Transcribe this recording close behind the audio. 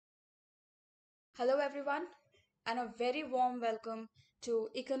Hello, everyone, and a very warm welcome to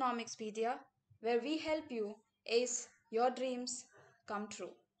Economics Pedia, where we help you ace your dreams come true.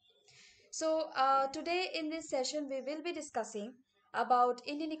 Today in this session, we will be discussing about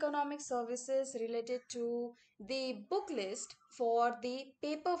Indian economic services related to the book list for the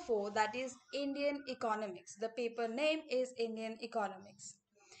paper 4, that is Indian Economics. The paper name is Indian Economics.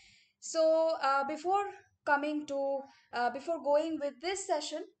 Before coming to before going with this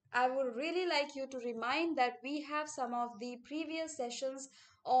session, I would really like you to remind that we have some of the previous sessions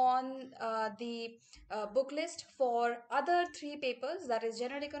on the book list for other three papers, that is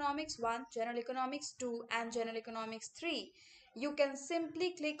General Economics 1, General Economics 2, and General Economics 3. You can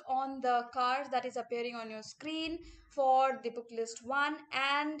simply click on the card that is appearing on your screen for the book list 1,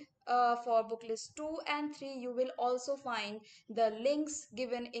 and for book list 2 and 3 you will also find the links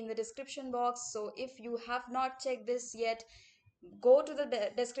given in the description box. So if you have not checked this yet, go to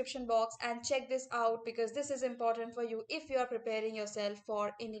the description box and check this out, because this is important for you if you are preparing yourself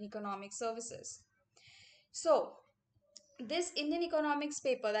for Indian economic services. So this Indian economics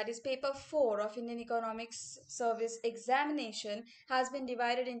paper, that is paper 4 of Indian economics service examination, has been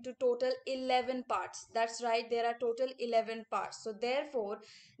divided into total 11 parts. That's right, there are total 11 parts. So therefore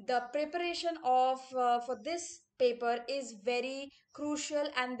the preparation of for this paper is very crucial,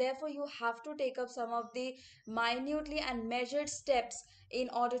 and therefore you have to take up some of the minutely and measured steps in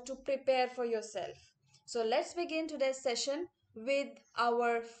order to prepare for yourself. So let's begin today's session with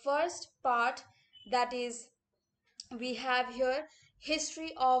our first part, that is, we have here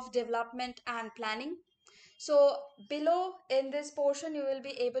history of development and planning. So below in this portion you will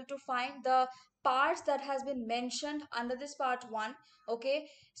be able to find the parts that has been mentioned under this part 1. Okay,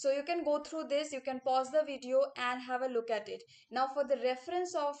 so you can go through this, you can pause the video and have a look at it. Now for the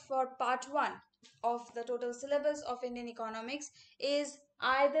reference of for part 1 of the total syllabus of Indian economics is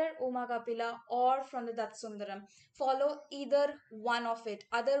either Uma Kapila or from the Datsundaram. Follow either one of it,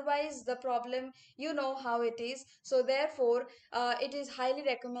 otherwise the problem, you know how it is. So therefore it is highly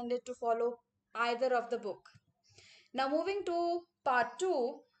recommended to follow either of the book. Now moving to part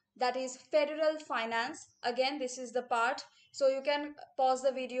 2, that is federal finance. Again, this is the part, so you can pause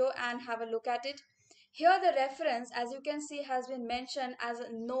the video and have a look at it. Here the reference, as you can see, has been mentioned as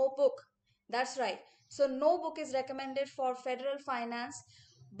no book. That's right. So no book is recommended for federal finance,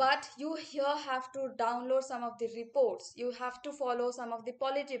 but you here have to download some of the reports. You have to follow some of the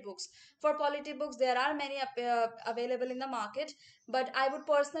polity books. For polity books, there are many available in the market, but I would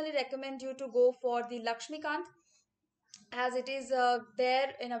personally recommend you to go for the Lakshmikant, as it is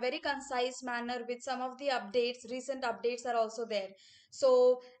there in a very concise manner with some of the updates. Recent updates are also there.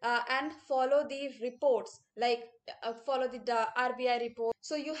 So and follow the reports, like follow the RBI report.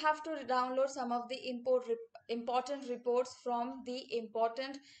 So you have to download some of the important reports from the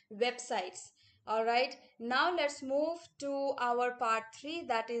important websites. All right, now let's move to our part 3,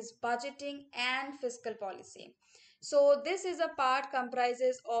 that is budgeting and fiscal policy. So this is a part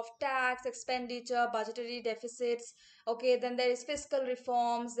comprises of tax, expenditure, budgetary deficits. Okay, then there is fiscal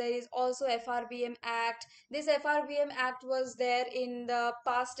reforms. There is also FRBM Act. This FRBM Act was there in the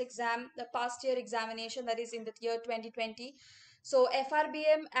past year examination, that is in the year 2020. So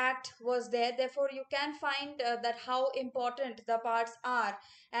FRBM Act was there. Therefore, you can find that how important the parts are,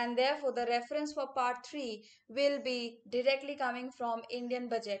 and therefore the reference for part 3 will be directly coming from Indian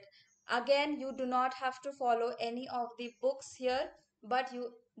budget. Again, you do not have to follow any of the books here, but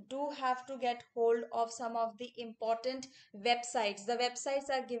you do have to get hold of some of the important websites. The websites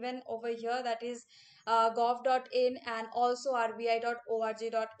are given over here, that is gov.in and also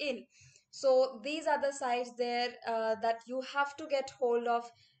rbi.org.in. So these are the sites there that you have to get hold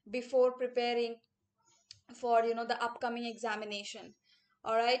of before preparing for the upcoming examination.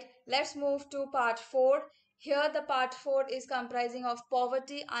 All right, let's move to part 4. Here the part 4 is comprising of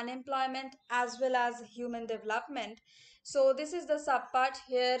poverty, unemployment, as well as human development. So this is the sub part.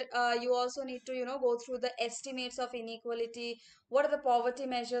 Here you also need to go through the estimates of inequality, what are the poverty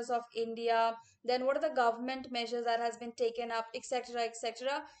measures of India, then what are the government measures that has been taken up, etc,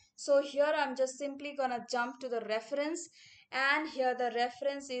 etc. So here I'm just simply gonna jump to the reference, and here the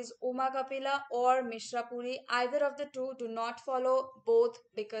reference is Uma Kapila or Mishra Puri. Either of the two, do not follow both,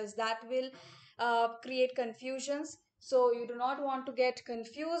 because that will create confusions. So you do not want to get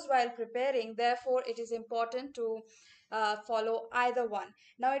confused while preparing. Therefore, it is important to follow either one.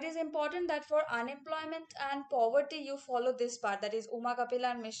 Now, it is important that for unemployment and poverty, you follow this part, that is Uma Kapila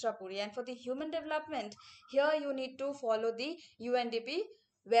and Mishra Puri. And for the human development, here you need to follow the UNDP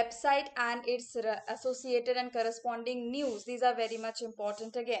website and its associated and corresponding news. These are very much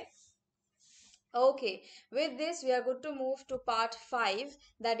important again. Okay, with this, we are going to move to part 5,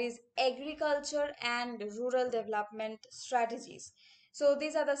 that is agriculture and rural development strategies. So,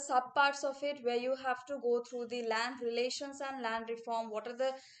 these are the sub parts of it where you have to go through the land relations and land reform. What are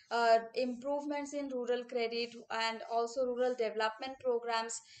the improvements in rural credit and also rural development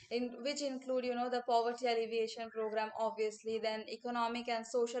programs, in which include, the poverty alleviation program, obviously, then economic and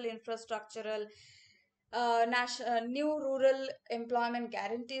social infrastructural new rural employment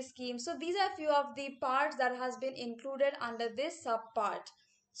guarantee scheme. So these are few of the parts that has been included under this sub part.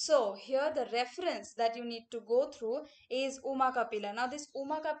 So here the reference that you need to go through is Uma Kapila. Now this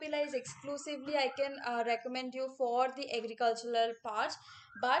Uma Kapila is exclusively I can recommend you for the agricultural part,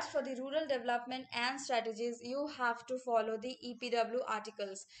 but for the rural development and strategies you have to follow the EPW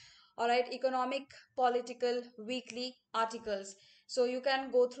articles. All right, economic political weekly articles, so you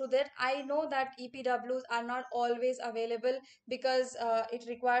can go through that. I know that EPWs are not always available because it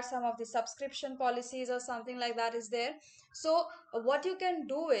requires some of the subscription policies or something like that is there. So what you can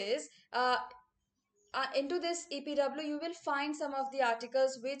do is into this EPW, you will find some of the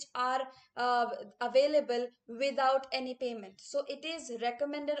articles which are uh, available without any payment. So it is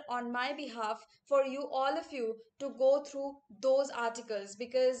recommended on my behalf for you, all of you, to go through those articles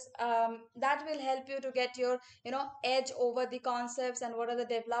because that will help you to get your, edge over the concepts and what are the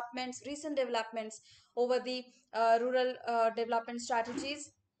developments, recent developments over the rural development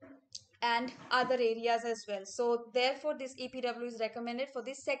strategies and other areas as well. So therefore this EPW is recommended for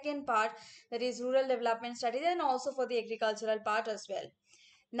the second part, that is rural development strategy, and also for the agricultural part as well.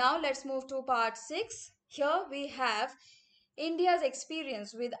 Now let's move to part 6. Here we have India's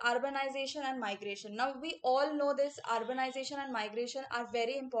experience with urbanization and migration. Now we all know this urbanization and migration are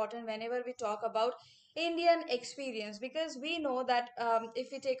very important whenever we talk about Indian experience, because we know that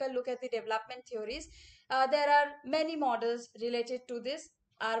if we take a look at the development theories, there are many models related to this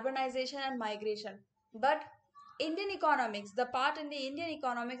urbanization and migration. But Indian economics, the part in the Indian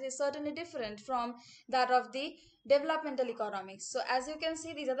economics is certainly different from that of the developmental economics. So as you can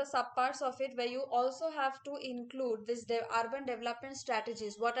see, these are the subparts of it where you also have to include this urban development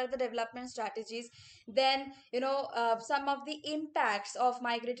strategies. What are the development strategies? Then, some of the impacts of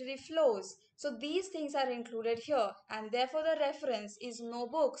migratory flows. So these things are included here, and therefore the reference is no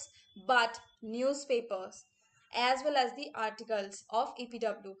books but newspapers as well as the articles of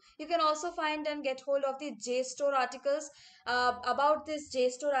EPW. You can also find and get hold of the JSTOR articles. About this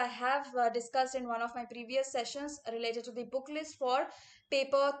JSTOR, I have discussed in one of my previous sessions related to the book list for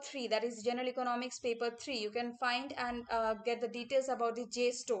paper 3, that is General Economics paper 3. You can find and get the details about the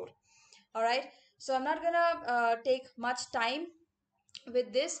JSTOR. All right. So I'm not gonna take much time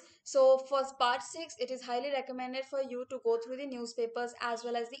with this. So for part 6, it is highly recommended for you to go through the newspapers as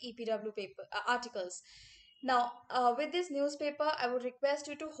well as the EPW paper articles. Now, with this newspaper, I would request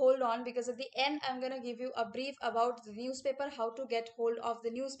you to hold on because at the end, I'm going to give you a brief about the newspaper, how to get hold of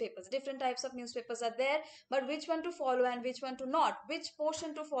the newspapers. Different types of newspapers are there, but which one to follow and which one to not, which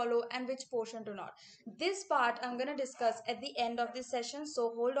portion to follow and which portion to not. This part I'm going to discuss at the end of this session,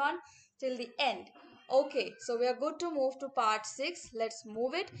 so hold on till the end. Okay, so we are good to move to part 6. Let's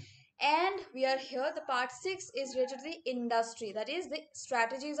move it. And we are here. The part 6 is related to the industry, that is, the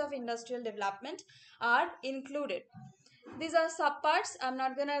strategies of industrial development are included. These are subparts. I'm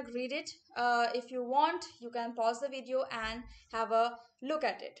not gonna read it. If you want, you can pause the video and have a look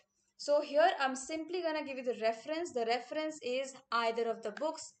at it. So here I'm simply gonna give you the reference. The reference is either of the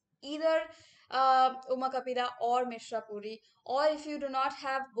books, either Uma Kapila or Mishra Puri, or if you do not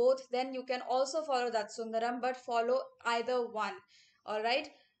have both, then you can also follow that Sundaram, but follow either one. All right,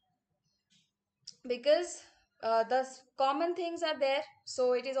 because the common things are there,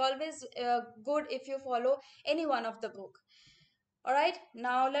 so it is always good if you follow any one of the book. All right,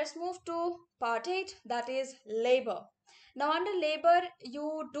 now let's move to part 8, that is labor. Now, under labor,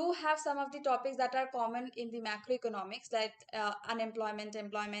 you do have some of the topics that are common in the macroeconomics, like unemployment,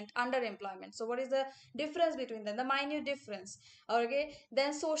 employment, underemployment. So, what is the difference between them? The minute difference. Okay,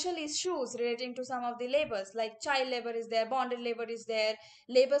 then social issues relating to some of the labors, like child labor is there, bonded labor is there,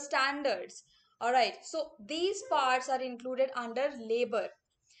 labor standards. All right, so these parts are included under labor.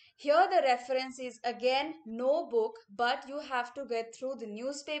 Here the reference is again no book, but you have to get through the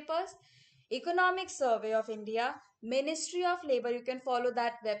newspapers, Economic Survey of India, Ministry of Labor, you can follow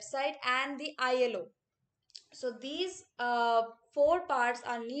that website, and the ILO. So these 4 parts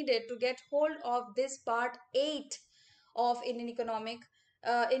are needed to get hold of this part 8 of Indian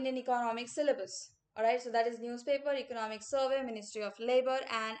economic syllabus. All right, so that is newspaper, economic survey, Ministry of Labor,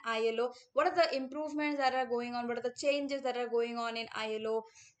 and ILO. What are the improvements that are going on? What are the changes that are going on in ILO,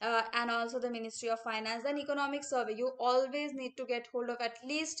 and also the Ministry of Finance? Then economic survey. You always need to get hold of at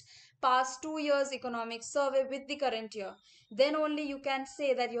least past 2 years economic survey with the current year. Then only you can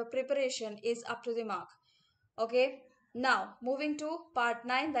say that your preparation is up to the mark. Okay, now moving to part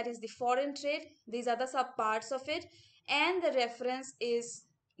 9, that is the foreign trade. These are the sub parts of it, and the reference is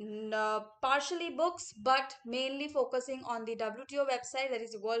partially books but mainly focusing on the WTO website, that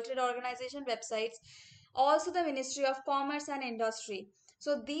is the World Trade Organization websites, also the Ministry of Commerce and Industry.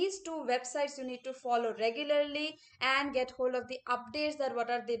 So these two websites you need to follow regularly and get hold of the updates, that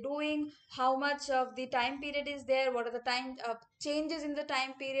what are they doing, how much of the time period is there, what are the time changes in the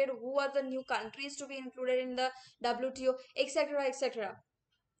time period, who are the new countries to be included in the WTO, etc, etc.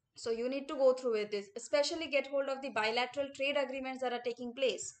 So you need to go through with this, especially get hold of the bilateral trade agreements that are taking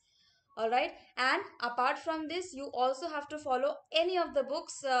place. All right, and apart from this you also have to follow any of the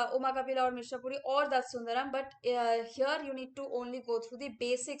books, Uma Kapila or Mishra Puri or Das Sundaram, but here you need to only go through the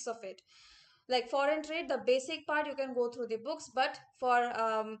basics of it. Like foreign trade, the basic part you can go through the books, but for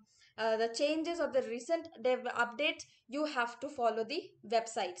the changes of the recent update, you have to follow the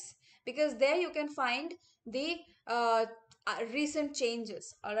websites, because there you can find the recent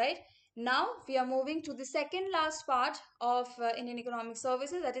changes. All right, now we are moving to the second last part of Indian economic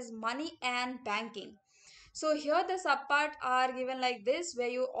services, that is money and banking. So here the subpart are given like this, where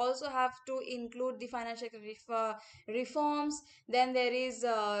you also have to include the financial reforms. Then there is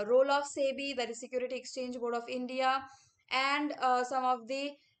role of SEBI, that is Security Exchange Board of India, and some of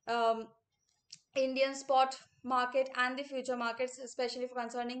the um, Indian spot market and the future markets, especially for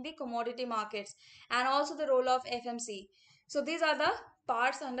concerning the commodity markets, and also the role of FMC. So these are the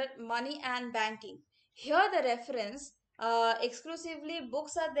parts under money and banking. Here the reference, exclusively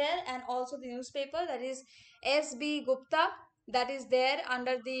books are there, and also the newspaper, that is SB Gupta, that is there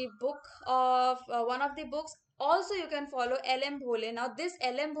under the book of one of the books. Also you can follow LM Bhole. Now this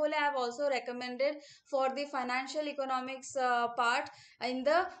LM Bhole I have also recommended for the financial economics part in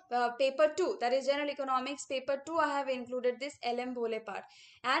the paper 2, that is general economics paper 2. I have included this LM Bhole part,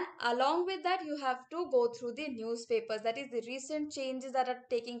 and along with that you have to go through the newspapers, that is the recent changes that are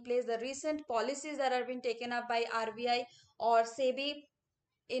taking place, the recent policies that have been taken up by RBI or SEBI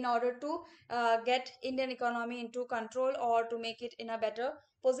in order to get Indian economy into control or to make it in a better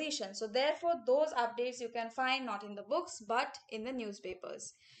position. So therefore those updates you can find not in the books but in the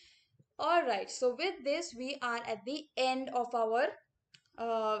newspapers. All right, so with this we are at the end of our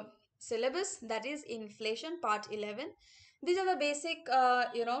syllabus, that is inflation part 11. These are the basic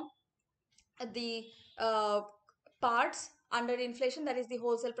the uh, parts under inflation, that is the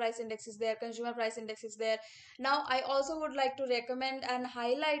wholesale price index is there, consumer price index is there. Now I also would like to recommend and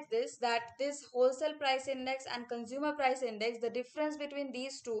highlight this, that this wholesale price index and consumer price index, the difference between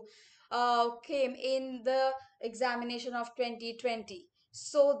these two came in the examination of 2020.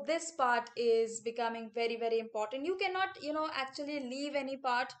 So this part is becoming very very important. You cannot actually leave any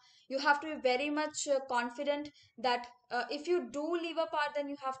part. You have to be very much confident that if you do leave a part, then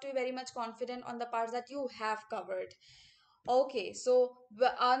you have to be very much confident on the parts that you have covered. Okay, so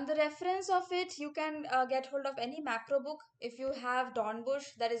on the reference of it, you can get hold of any macro book. If you have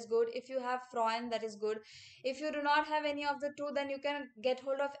Dornbusch, that is good. If you have Freund, that is good. If you do not have any of the two, then you can get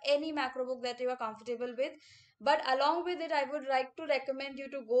hold of any macro book that you are comfortable with. But along with it, I would like to recommend you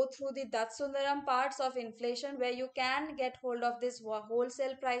to go through the Datsundaram parts of inflation, where you can get hold of this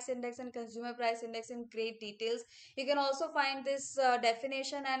wholesale price index and consumer price index in great details. You can also find this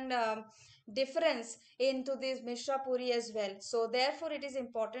definition and difference into this Mishra Puri as well. So therefore it is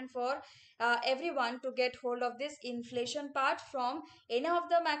important for everyone to get hold of this inflation part from any of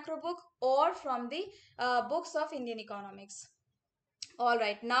the macro book or from the books of Indian economics. All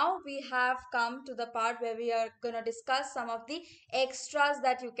right, now we have come to the part where we are going to discuss some of the extras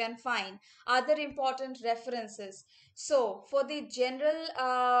that you can find, other important references. So, for the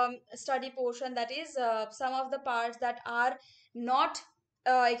general study portion, that is some of the parts that are not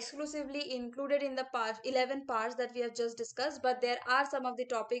exclusively included in the part 11 parts that we have just discussed, but there are some of the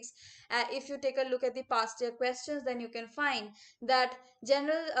topics. If you take a look at the past year questions, then you can find that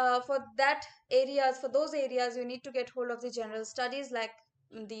general for that areas, for those areas you need to get hold of the general studies, like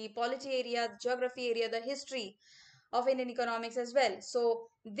the polity area, the geography area, the history of Indian economics as well. So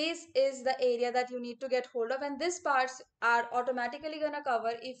this is the area that you need to get hold of, and these parts are automatically going to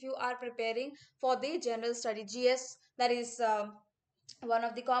cover if you are preparing for the general study GS, that is one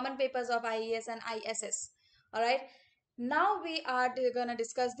of the common papers of IES and ISS. All right, now we are going to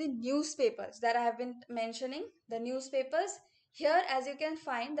discuss the newspapers that I have been mentioning. The newspapers, Here, as you can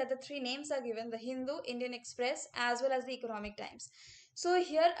find that the three names are given: the Hindu, Indian Express, as well as the Economic Times. So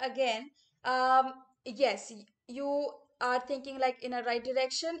here again, yes, you are thinking like in a right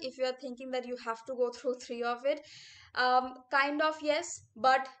direction. If you are thinking that you have to go through three of it, kind of yes,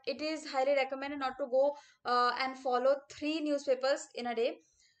 but it is highly recommended not to go and follow three newspapers in a day.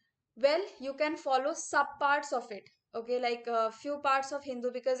 Well, you can follow sub parts of it. Okay, like a few parts of Hindu,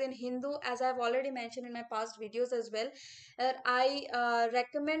 because in Hindu, as I've already mentioned in my past videos as well, I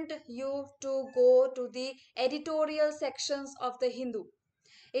recommend you to go to the editorial sections of the Hindu.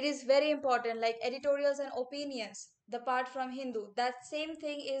 It is very important, like editorials and opinions, the part from Hindu. That same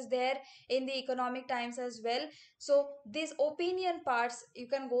thing is there in the Economic Times as well. So these opinion parts you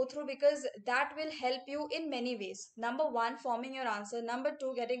can go through, because that will help you in many ways. Number one, forming your answer. Number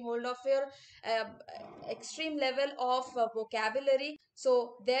two, getting hold of your uh, extreme level of vocabulary.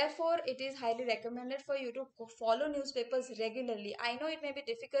 So therefore it is highly recommended for you to follow newspapers regularly. I know it may be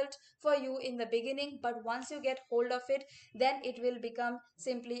difficult for you in the beginning, but once you get hold of it, then it will become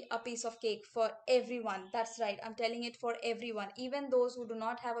simply a piece of cake for everyone. That's right, I'm telling it, for everyone, even those who do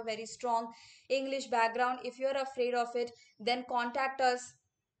not have a very strong English background. If you're afraid of it, then contact us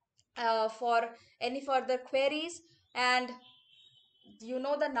for any further queries. And you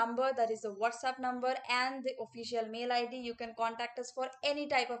know the number, that is the WhatsApp number and the official mail ID. You can contact us for any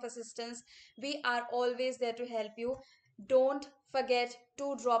type of assistance. We are always there to help you. Don't forget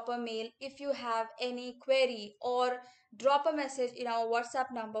to drop a mail if you have any query, or drop a message in our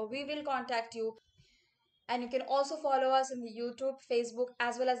WhatsApp number. We will contact you. And you can also follow us in the YouTube, Facebook,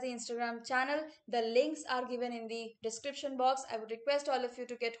 as well as the Instagram channel. The links are given in the description box. I would request all of you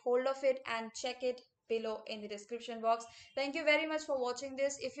to get hold of it and check it below in the description box. Thank you very much for watching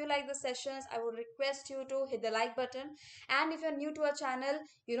this. If you like the sessions, I would request you to hit the like button. And if you're new to our channel,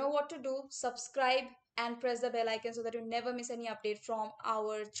 you know what to do. Subscribe and press the bell icon so that you never miss any update from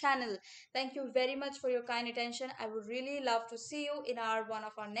our channel. Thank you very much for your kind attention. I would really love to see you in our one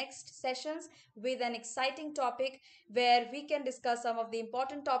of our next sessions with an exciting topic, where we can discuss some of the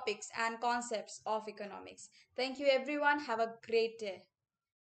important topics and concepts of economics. Thank you everyone. Have a great day.